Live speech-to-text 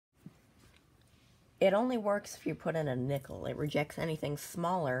It only works if you put in a nickel. It rejects anything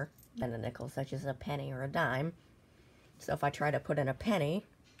smaller than a nickel, such as a penny or a dime. So if I try to put in a penny,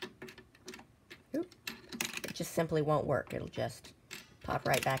 it just simply won't work. It'll just pop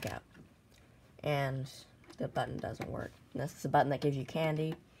right back out. And the button doesn't work. And this is a button that gives you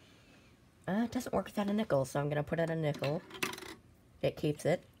candy. It doesn't work without a nickel, so I'm going to put in a nickel. It keeps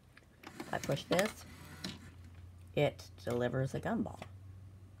it. I push this. It delivers a gumball.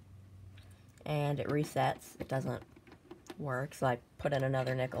 And it resets. It doesn't work, so I put in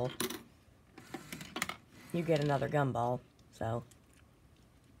another nickel. You get another gumball. So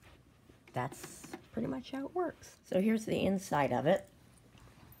that's pretty much how it works. So here's the inside of it.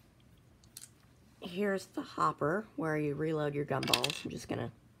 Here's the hopper where you reload your gumballs. I'm just going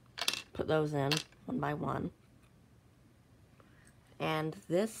to put those in one by one. And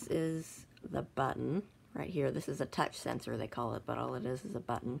this is the button right here. This is a touch sensor, they call it, but all it is a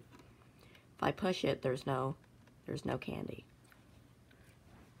button. If I push it, there's no candy.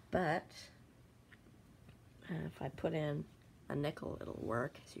 But if I put in a nickel, it'll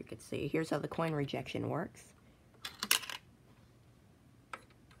work, as you can see. Here's how the coin rejection works.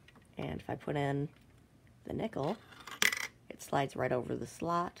 And if I put in the nickel, it slides right over the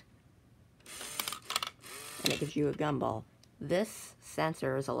slot, and it gives you a gumball. This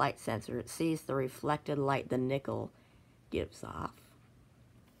sensor is a light sensor. It sees the reflected light the nickel gives off,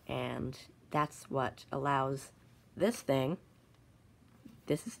 and that's what allows this thing,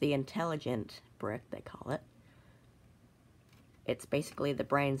 this is the intelligent brick, they call it. It's basically the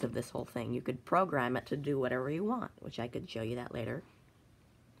brains of this whole thing. You could program it to do whatever you want, which I could show you that later.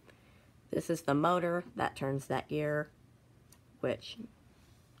 This is the motor that turns that gear, which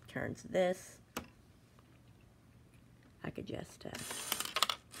turns this. I could just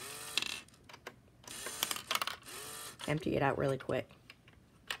empty it out really quick.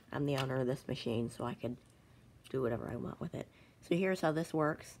 I'm the owner of this machine, so I could do whatever I want with it. So here's how this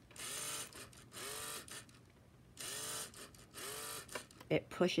works. It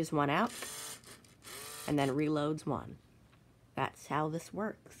pushes one out and then reloads one. That's how this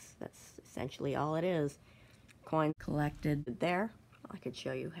works. That's essentially all it is. Coins collected there. I could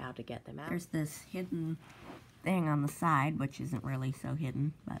show you how to get them out. There's this hidden thing on the side, which isn't really so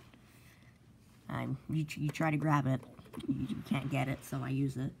hidden, but you try to grab it, you can't get it, so I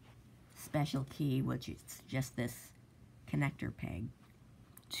use a special key, which is just this connector peg,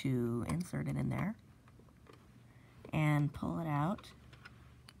 to insert it in there and pull it out,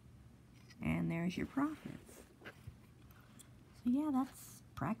 and there's your profits. So yeah, that's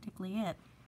practically it.